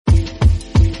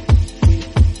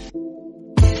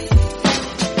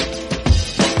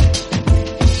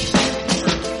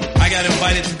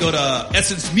excited to go to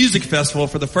Essence Music Festival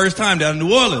for the first time down in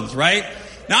New Orleans, right?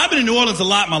 Now, I've been in New Orleans a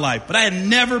lot in my life, but I had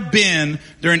never been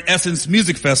during Essence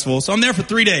Music Festival, so I'm there for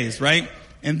 3 days, right?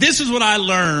 And this is what I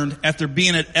learned after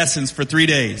being at Essence for 3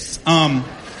 days.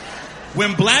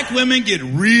 When black women get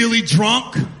really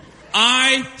drunk,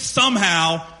 I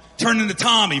somehow turn into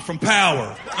Tommy from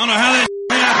Power. I don't know how that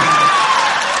happened.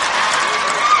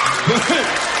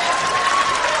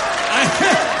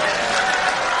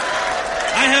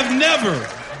 I have never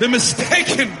been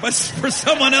mistaken for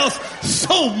someone else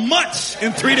so much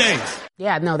in 3 days.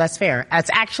 Yeah, no, that's fair. That's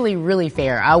actually really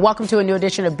fair. Welcome to a new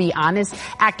edition of Be Honest.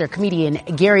 Actor, comedian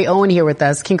Gary Owen here with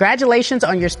us. Congratulations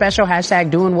on your special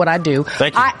 #Doing What I Do.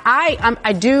 Thank you.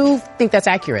 I do think that's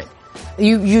accurate.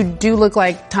 You do look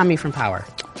like Tommy from Power.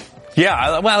 Yeah,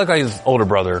 I look like his older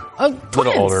brother. Twins, a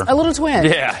little older. A little twin.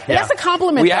 Yeah. That's a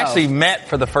compliment, We though. actually met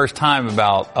for the first time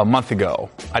about a month ago.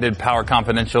 I did Power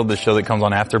Confidential, the show that comes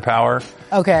on after Power.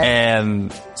 Okay.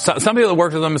 And some people that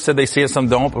worked with him said they see it, some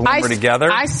don't, but when we're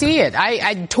together. I see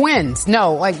it. Twins.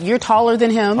 No, like you're taller than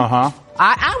him. Uh-huh.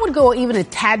 I would go even a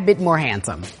tad bit more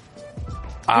handsome.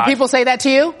 Do people say that to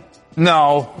you?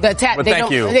 No. But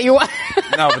thank you.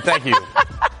 No, but thank you.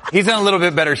 He's in a little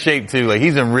bit better shape too. Like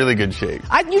he's in really good shape.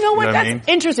 You know what? That's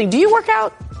interesting. Do you work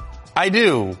out? I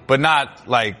do, but not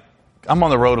like I'm on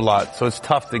the road a lot, so it's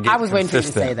tough to get I was consistent. waiting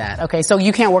for you to say that. Okay, so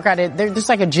you can't work out there's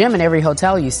like a gym in every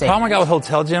hotel you stay. The problem I got with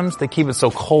hotel gyms, they keep it so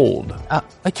cold.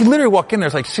 Like you literally walk in there,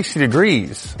 it's like 60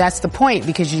 degrees. That's the point,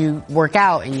 because you work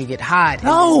out and you get hot.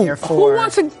 No, and therefore, who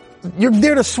wants to? You're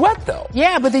there to sweat though.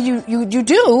 Yeah, but then you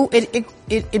do.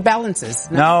 It balances.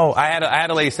 No, I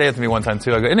had a lady say it to me one time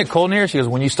too. I go, isn't it cold in here? She goes,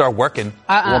 when you start working, it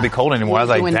won't be cold anymore. I was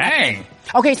like, dang.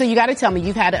 Okay, so you got to tell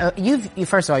me,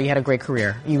 first of all, you had a great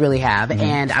career. You really have. Mm-hmm.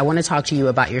 And I want to talk to you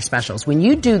about your specials. When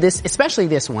you do this, especially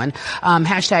this one,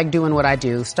 #Doing What I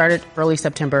Do, started early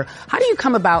September. How do you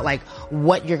come about like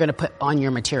what you're going to put on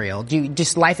your material? Do you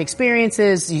just life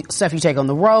experiences, stuff you take on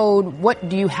the road? What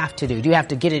do you have to do? Do you have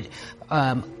to get it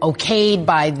okayed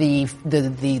by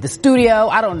the studio?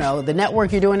 I don't know. The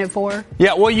network you're doing it for?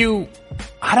 Yeah, well,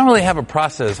 I don't really have a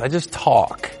process. I just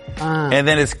talk. And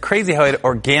then it's crazy how it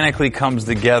organically comes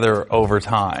together over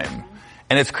time.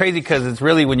 And it's crazy because it's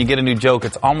really, when you get a new joke,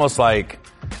 it's almost like,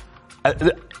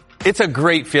 it's a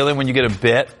great feeling when you get a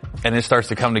bit and it starts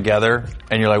to come together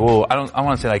and you're like, whoa, I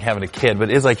want to say like having a kid, but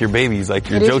it's like your babies, like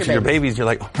your jokes are your babies. You're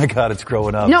like, oh my God, it's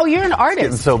growing up. No, you're an artist. It's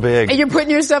getting so big. And you're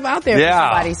putting yourself out there for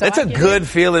somebody. So it's a good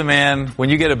feeling, man, when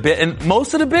you get a bit. And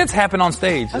most of the bits happen on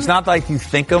stage. Okay. It's not like you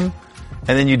think them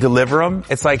and then you deliver them.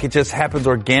 It's like it just happens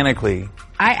organically.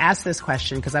 I asked this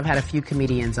question because I've had a few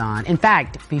comedians on. In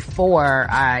fact, before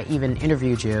I even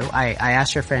interviewed you, I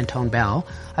asked your friend Tone Bell.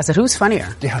 I said, who's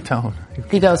funnier? Yeah, Tone.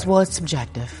 He goes, well, it's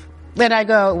subjective. Then I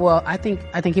go, well, I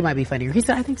think he might be funnier. He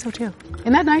said, I think so too.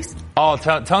 Isn't that nice? Oh,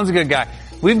 Tone's a good guy.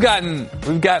 We've gotten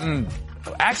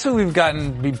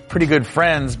to be pretty good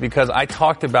friends because I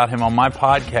talked about him on my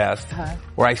podcast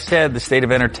where I said the state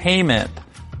of entertainment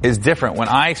is different. When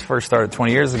I first started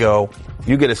 20 years ago,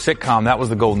 you get a sitcom, that was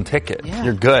the golden ticket. Yeah.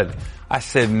 You're good. I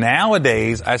said,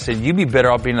 nowadays, you'd be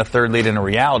better off being a third lead in a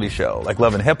reality show, like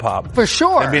Love and Hip Hop. For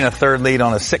sure. Than being a third lead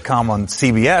on a sitcom on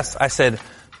CBS. I said,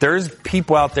 there's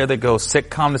people out there that go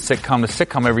sitcom to sitcom to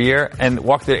sitcom every year and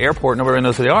walk to the airport, nobody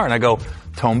knows who they are. And I go,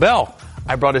 Tone Bell.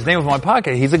 I brought his name with my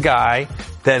podcast. He's a guy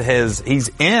that he's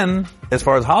in, as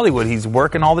far as Hollywood, he's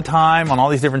working all the time on all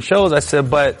these different shows. I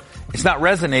said, but it's not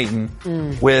resonating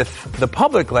with the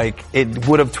public like it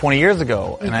would have 20 years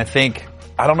ago. And I think,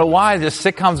 I don't know why, just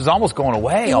sitcoms is almost going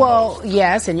away. Well,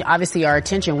 yes, and obviously our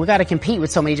attention, we got to compete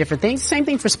with so many different things. Same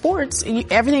thing for sports.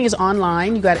 Everything is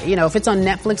online. You got, if it's on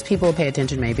Netflix, people will pay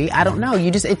attention maybe. I don't know.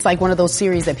 It's like one of those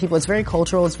series that it's very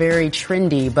cultural, it's very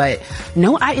trendy, but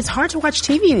it's hard to watch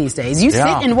TV these days. You sit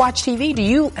and watch TV. Do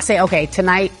you say, okay,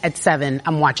 tonight at 7,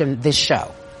 I'm watching this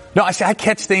show? No, I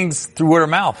catch things through word of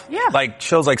mouth. Yeah. Like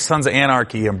shows like Sons of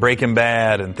Anarchy and Breaking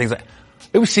Bad and things like,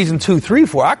 it was season 2, 3,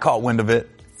 4. I caught wind of it.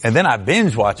 And then I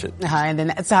binge watch it. And then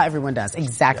that's how everyone does.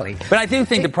 Exactly. Yeah. But I do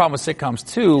think the problem with sitcoms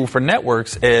too, for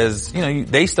networks, is,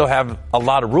 they still have a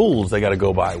lot of rules they got to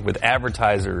go by with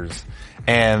advertisers,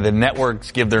 and the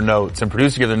networks give their notes and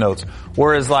producers give their notes.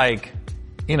 Whereas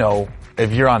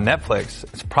if you're on Netflix,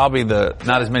 it's probably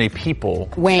not as many people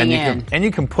weighing in. And you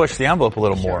can push the envelope a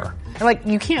little more. Like,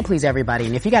 you can't please everybody.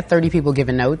 And if you got 30 people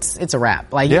giving notes, it's a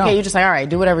wrap. Like, you just like, all right,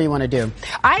 do whatever you want to do.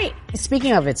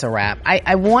 Speaking of it's a wrap,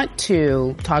 I want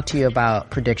to talk to you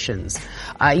about predictions.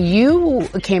 You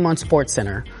came on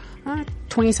SportsCenter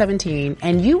 2017,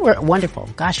 and you were wonderful.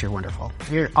 Gosh, you're wonderful.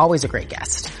 You're always a great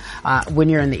guest when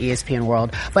you're in the ESPN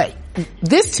world. But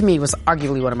this, to me, was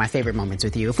arguably one of my favorite moments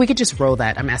with you. If we could just roll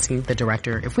that, I'm asking the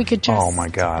director, if we could just... Oh, my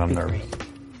God, I'm nervous.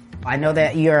 I know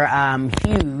that you're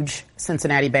huge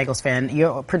Cincinnati Bengals fan.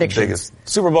 Your predictions? Biggest.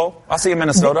 Super Bowl. I'll see you in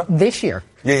Minnesota. This year.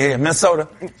 Yeah, Minnesota.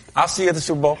 I'll see you at the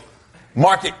Super Bowl.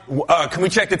 Mark it. Can we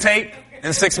check the tape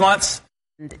in 6 months?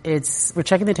 We're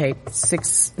checking the tape.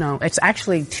 It's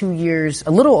actually 2 years,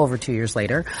 a little over 2 years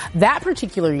later. That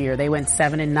particular year, they went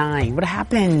 7-9. What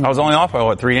happened? I was only off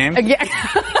by 3 games? Yeah.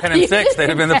 10-6, they'd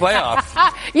have been in the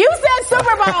playoffs. You said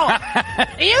Super Bowl.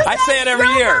 I say it every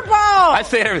year. I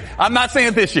say it every. I'm not saying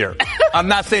it this year.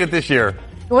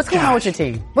 What's going on with your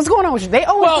team? What's going on with you? They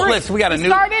 0-3. Well, listen, we got a new.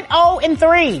 Started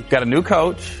 0-3. Got a new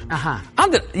coach.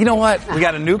 You know what? We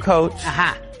got a new coach.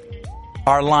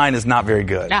 Our line is not very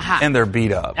good, and they're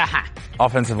beat up.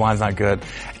 Offensive line's not good.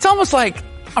 It's almost like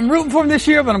I'm rooting for them this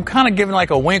year, but I'm kind of giving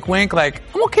like a wink, like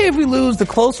I'm okay if we lose the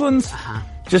close ones,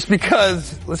 just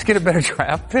because let's get a better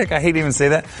draft pick. I hate to even say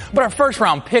that, but our first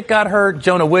round pick got hurt.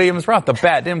 Jonah Williams right off the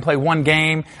bat didn't play one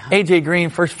game. AJ Green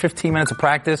first 15 minutes of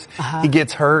practice, he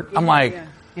gets hurt. I'm like,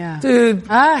 dude,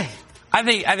 I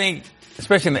think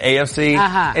especially in the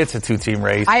AFC, it's a 2-team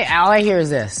race. All I hear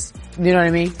is this. You know what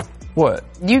I mean? What?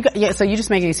 So you're just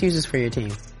making excuses for your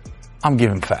team. I'm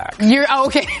giving facts.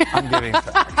 Okay. I'm giving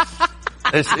facts.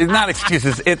 It's not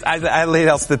excuses. I laid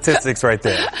out statistics right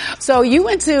there. So you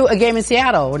went to a game in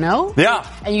Seattle, no? Yeah.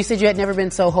 And you said you had never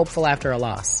been so hopeful after a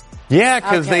loss. Yeah,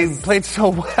 because they played so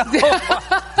well.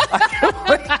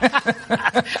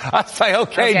 I was like,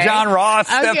 okay, John Ross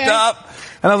stepped up.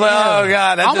 And I was like, oh,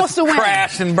 God, that almost just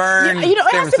crashed and burned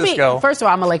San Francisco. First of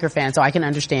all, I'm a Laker fan, so I can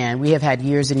understand. We have had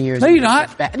years and years. No, you're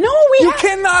not. You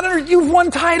cannot. You've won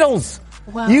titles.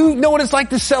 Well, you know what it's like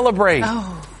to celebrate.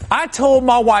 Oh. I told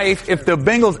my wife if the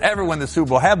Bengals ever win the Super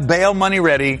Bowl, have bail money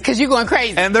ready. Because you're going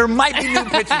crazy. And there might be new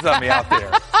pictures of me out there.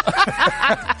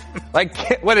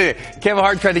 Like, what is it? Kevin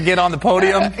Hart tried to get on the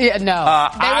podium? No. They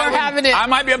weren't having it. I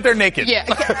might be up there naked. Yeah.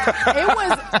 It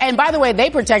was, and by the way, they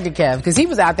protected Kev because he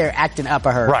was out there acting up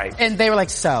a her. Right. And they were like,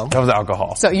 so. That was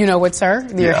alcohol. So, you know what, sir?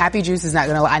 Your happy juice is not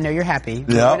going to, I know you're happy.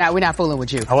 Yeah. We're not fooling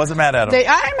with you. I wasn't mad at him. I ain't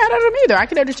mad at him either. I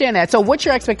can understand that. So what's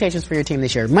your expectations for your team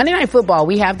this year? Monday Night Football,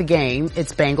 we have the game.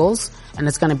 It's Bengals, and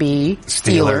it's going to be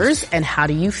Steelers. And how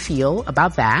do you feel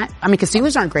about that? I mean, because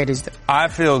Steelers aren't great as... I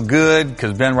feel good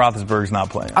because Ben Roethlisberger's not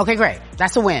playing. Okay, great.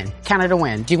 That's a win. Count it a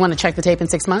win. Do you want to check the tape in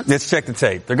 6 months? Let's check the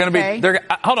tape. They're going to be...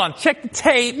 hold on. Check the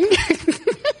tape.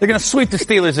 They're going to sweep the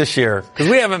Steelers this year because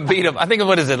we haven't beat them. I think,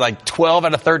 what is it, like 12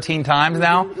 out of 13 times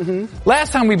now?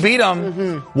 Last time we beat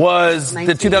them was 19.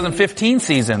 The 2015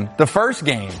 season, the first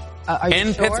game.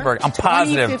 In sure? Pittsburgh. I'm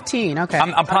positive. 2015, okay.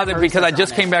 I'm positive because I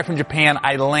just came back from Japan.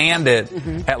 I landed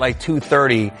at like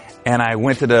 2:30 and I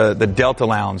went to the Delta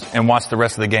Lounge and watched the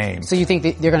rest of the game. So you think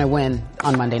that they're going to win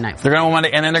on Monday night? They're going to win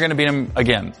Monday, and then they're going to beat them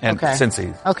again in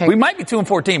Cincy. Okay. We might be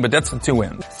 2-14, but that's the 2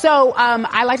 wins. So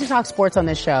I like to talk sports on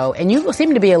this show, and you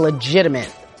seem to be a legitimate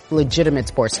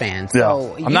sports fan.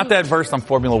 So I'm not that versed on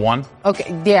Formula One.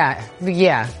 Okay,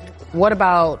 yeah. What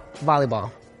about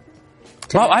volleyball?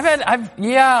 Well,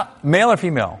 male or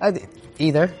female?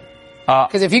 Either.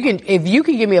 Because if you can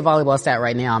give me a volleyball stat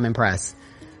right now, I'm impressed.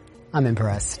 Let me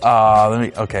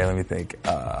think.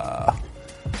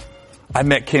 I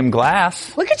met Kim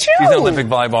Glass. Look at you. She's an Olympic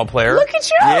volleyball player. Look at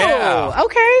you. Yeah.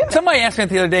 Okay. Somebody asked me that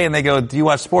the other day and they go, do you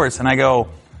watch sports? And I go,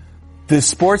 the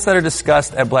sports that are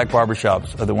discussed at black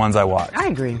barbershops are the ones I watch. I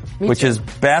agree. Which is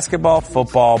basketball,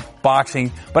 football,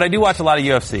 boxing, but I do watch a lot of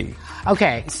UFC.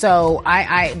 Okay, so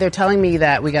they're telling me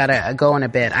that we gotta go in a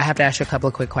bit. I have to ask you a couple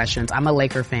of quick questions. I'm a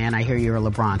Laker fan. I hear you're a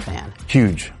LeBron fan.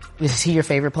 Huge. Is he your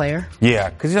favorite player? Yeah,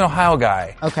 because he's an Ohio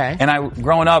guy. Okay. And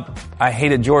growing up, I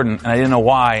hated Jordan, and I didn't know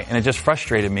why, and it just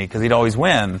frustrated me because he'd always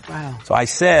win. Wow. So I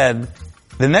said,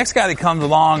 the next guy that comes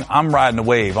along, I'm riding the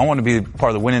wave. I want to be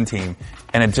part of the winning team.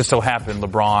 And it just so happened,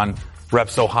 LeBron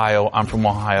reps Ohio. I'm from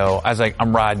Ohio. I was like,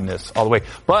 I'm riding this all the way.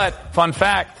 But, fun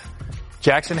fact,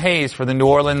 Jackson Hayes for the New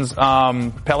Orleans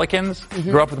Pelicans.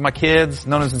 Grew up with my kids,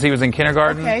 known him since he was in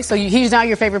kindergarten. Okay, so he's now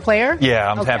your favorite player?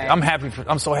 Yeah, I'm happy.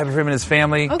 I'm so happy for him and his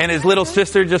family. Okay. And his little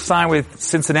sister just signed with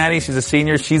Cincinnati. She's a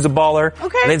senior. She's a baller.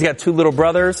 Okay. And he's got 2 little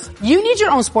brothers. You need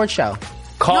your own sports show.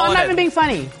 No, I'm not even being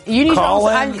funny. You need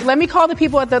let me call the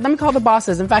people let me call the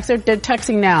bosses. In fact, they're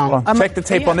texting now. Well, check the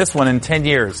tape on this one in 10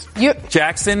 years.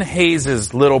 Jackson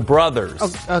Hayes' little brothers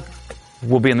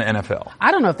will be in the NFL.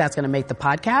 I don't know if that's going to make the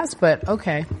podcast, but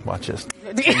okay. Watch this.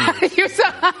 Check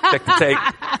the tape.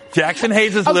 Jackson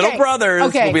Hayes' little brothers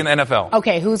will be in the NFL.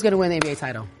 Okay, who's going to win the NBA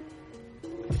title?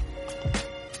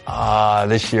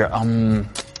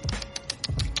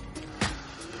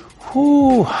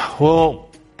 Whew. Well,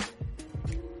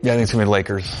 yeah, I think it's going to be the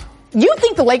Lakers. You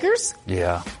think the Lakers?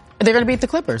 Yeah. They're going to beat the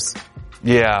Clippers?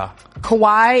 Yeah.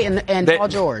 Kawhi and Paul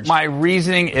George. My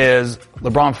reasoning is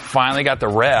LeBron finally got the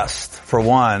rest, for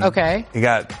one. Okay. He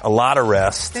got a lot of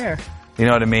rest. There. You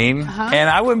know what I mean? Uh-huh. And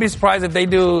I wouldn't be surprised if they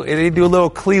do a little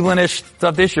Cleveland-ish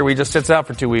stuff this year where he just sits out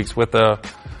for 2 weeks with a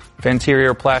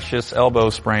anterior plastius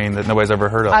elbow sprain that nobody's ever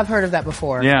heard of. I've heard of that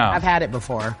before. Yeah. I've had it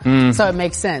before. Mm-hmm. So it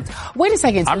makes sense. Wait a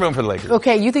second. I'm rooting for the Lakers.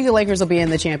 Okay, you think the Lakers will be in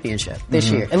the championship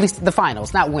this year? At least the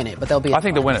finals. Not win it, but they'll be in I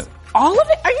think they'll win it. All of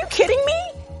it? Are you kidding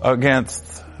me?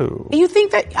 Against who? You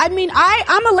think that, I'm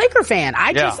a Laker fan.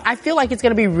 I feel like it's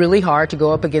going to be really hard to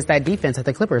go up against that defense that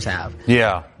the Clippers have.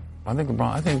 Yeah. I think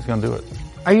he's going to do it.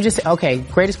 Are you just, okay,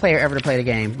 greatest player ever to play the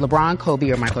game, LeBron, Kobe,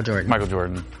 or Michael Jordan? Michael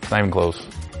Jordan. Not even close.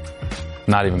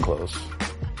 Not even close.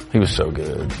 He was so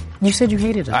good. You said you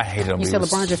hated him. I hated him. You said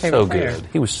LeBron's your favorite player. So good.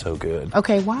 He was so good.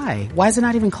 Okay, why? Why is it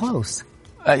not even close?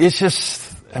 It's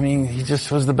just, he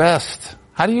just was the best.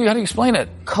 How do you explain it?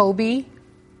 Kobe,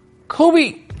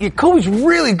 Kobe's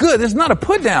really good. It's not a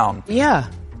put down. Yeah.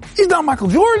 He's not Michael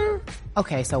Jordan.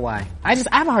 Okay, so why? I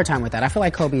have a hard time with that. I feel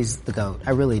like Kobe's the GOAT. I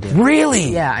really do.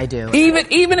 Really? Yeah, I do.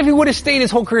 Even if he would have stayed his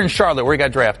whole career in Charlotte where he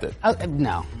got drafted.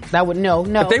 No. That would, no.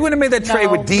 If they wouldn't have made that trade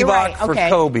with Divac right. for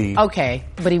Kobe. Okay,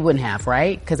 but he wouldn't have,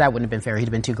 right? Because that wouldn't have been fair. He'd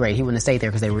have been too great. He wouldn't have stayed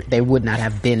there because they would not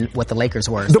have been what the Lakers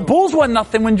were. The Bulls won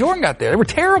nothing when Jordan got there. They were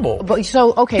terrible. But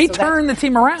he turned the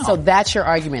team around. So that's your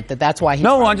argument that's why he.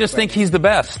 No, I just think he's the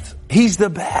best. He's the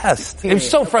best. It was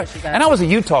so frustrating. And I was a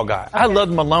Utah guy. Okay. I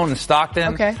loved Malone and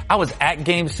Stockton. Okay. I was at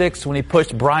Game 6 when he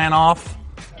pushed Bryant off.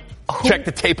 Check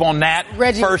the tape on that.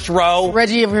 Reggie, first row.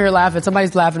 Reggie over here laughing.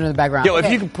 Somebody's laughing in the background. Yo,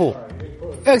 if you can pull.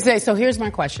 Okay, so here's my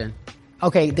question.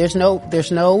 Okay, there's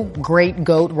no great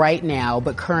GOAT right now,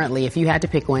 but currently, if you had to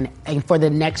pick one, and for the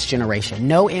next generation,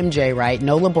 no MJ, right?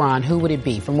 No LeBron, who would it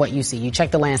be from what you see? You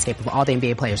check the landscape of all the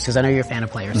NBA players, because I know you're a fan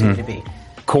of players. Who would it be?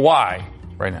 Kawhi,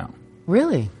 right now.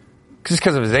 Really? Just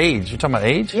because of his age. You're talking about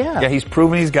age? Yeah. Yeah, he's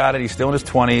proven he's got it. He's still in his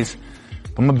 20s.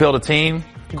 I'm going to build a team.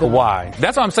 Kawhi.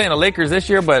 That's what I'm saying, the Lakers this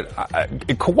year, but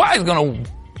Kawhi's going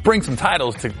to bring some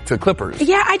titles to Clippers.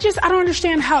 Yeah, I don't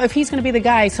understand how, if he's going to be the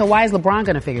guy, so why is LeBron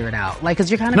going to figure it out? Like, cause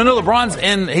you're kind of... No, LeBron's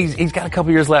in, he's got a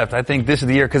couple years left. I think this is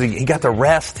the year because he got the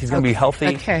rest. He's going to be healthy.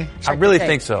 Okay. I really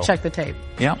think so. Check the tape.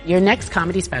 Yeah. Your next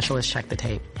comedy special is Check the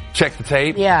Tape. Check the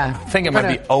tape? Yeah. I think it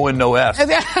might be Owen no S.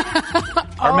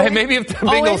 Or maybe if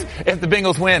the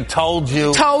Bengals win, told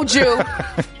you. Told you.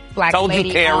 Black told lady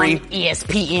you, Cari. on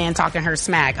ESPN talking her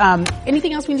smack.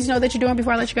 Anything else we need to know that you're doing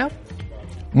before I let you go?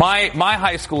 My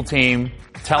high school team,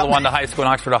 Talawanda High School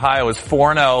in Oxford, Ohio, is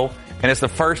 4-0, and it's the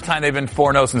first time they've been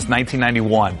 4-0 since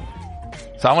 1991.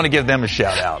 So I want to give them a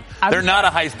shout out. They're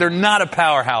not a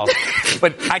powerhouse,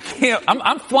 but I can't.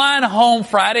 I'm flying home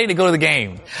Friday to go to the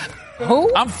game.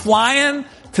 Who? I'm flying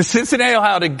to Cincinnati,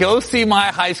 Ohio, to go see my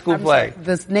high school play.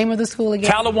 Sorry, the name of the school again?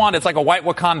 Talawanda. It's like a white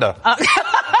Wakanda.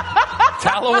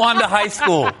 Talawanda High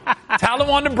School.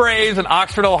 Talawanda Braves in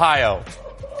Oxford, Ohio.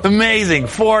 Amazing.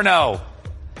 4-0.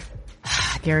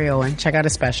 Gary Owen, check out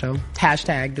his special.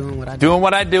 Hashtag doing what I do. Doing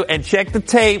what I do. And check the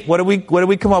tape. What do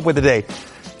we come up with today?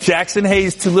 Jackson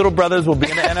Hayes' two little brothers will be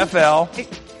in the NFL.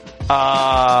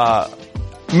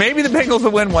 Maybe the Bengals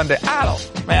will win one day. I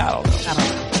don't know.